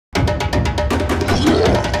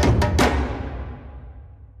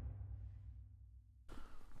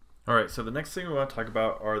All right, so the next thing we want to talk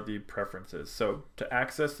about are the preferences. So to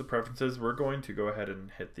access the preferences, we're going to go ahead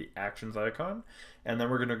and hit the actions icon, and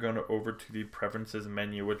then we're going to go over to the preferences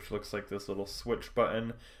menu, which looks like this little switch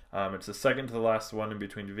button. It's the second to the last one in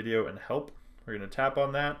between video and help. We're going to tap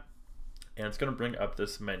on that, and it's going to bring up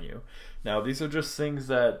this menu. Now, these are just things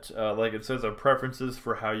that, like it says, are preferences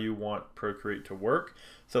for how you want Procreate to work.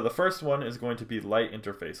 So the first one is going to be light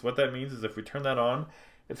interface. What that means is if we turn that on,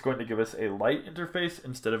 it's going to give us a light interface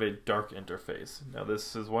instead of a dark interface. Now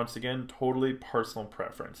this is once again totally personal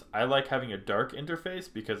preference. I like having a dark interface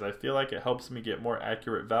because I feel like it helps me get more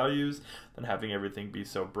accurate values than having everything be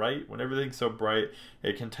so bright. When everything's so bright,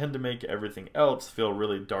 it can tend to make everything else feel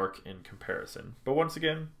really dark in comparison. But once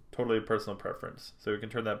again, totally a personal preference. So we can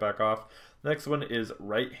turn that back off. The next one is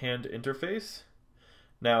right hand interface.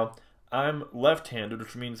 Now, I'm left-handed,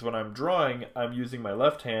 which means when I'm drawing, I'm using my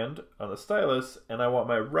left hand on the stylus, and I want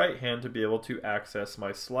my right hand to be able to access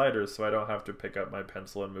my sliders so I don't have to pick up my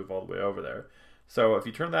pencil and move all the way over there. So if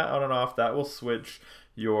you turn that on and off, that will switch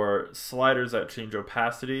your sliders that change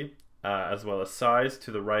opacity as well as size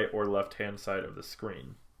to the right or left-hand side of the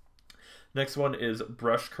screen. Next one is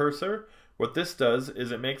brush cursor. What this does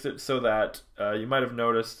is it makes it so that you might have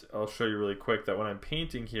noticed, I'll show you really quick, that when I'm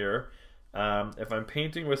painting here, if I'm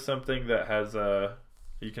painting with something that has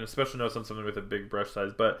you can especially notice on something with a big brush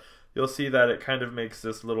size, but you'll see that it kind of makes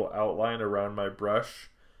this little outline around my brush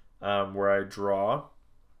where I draw.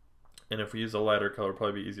 And if we use a lighter color, it'll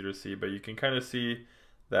probably be easier to see, but you can kind of see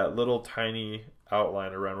that little tiny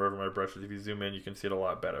outline around wherever my brush is. If you zoom in, you can see it a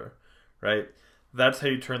lot better, right? That's how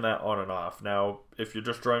you turn that on and off. Now, if you're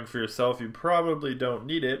just drawing for yourself, you probably don't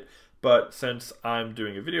need it, but since I'm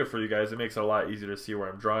doing a video for you guys, it makes it a lot easier to see where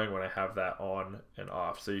I'm drawing when I have that on and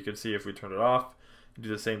off. So you can see if we turn it off, do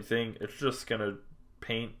the same thing, it's just going to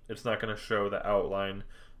paint. It's not going to show the outline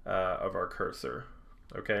of our cursor.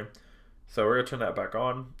 Okay, so we're going to turn that back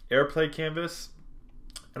on. AirPlay canvas.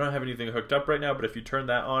 I don't have anything hooked up right now, but if you turn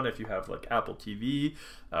that on, if you have like Apple TV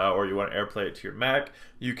or you want to AirPlay it to your Mac,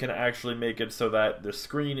 you can actually make it so that the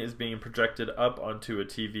screen is being projected up onto a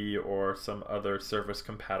TV or some other surface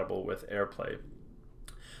compatible with AirPlay.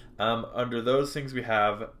 Under those things we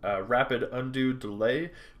have rapid undo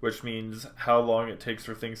delay, which means how long it takes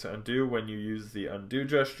for things to undo when you use the undo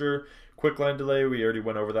gesture. Quick line delay, we already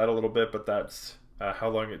went over that a little bit, but that's how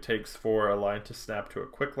long it takes for a line to snap to a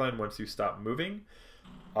quick line once you stop moving.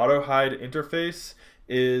 Auto hide interface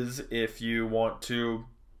is if you want to,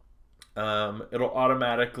 it'll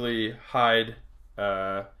automatically hide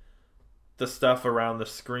the stuff around the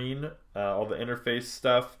screen, all the interface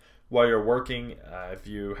stuff while you're working. If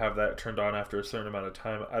you have that turned on after a certain amount of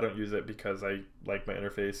time, I don't use it because I like my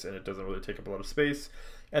interface and it doesn't really take up a lot of space.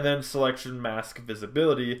 And then selection mask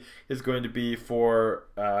visibility is going to be for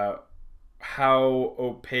how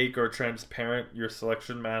opaque or transparent your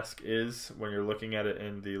selection mask is when you're looking at it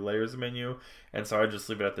in the layers menu, and so I just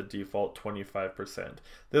leave it at the default 25%.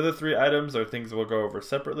 The other three items are things we'll go over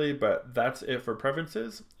separately, but that's it for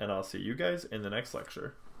preferences, and I'll see you guys in the next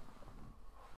lecture.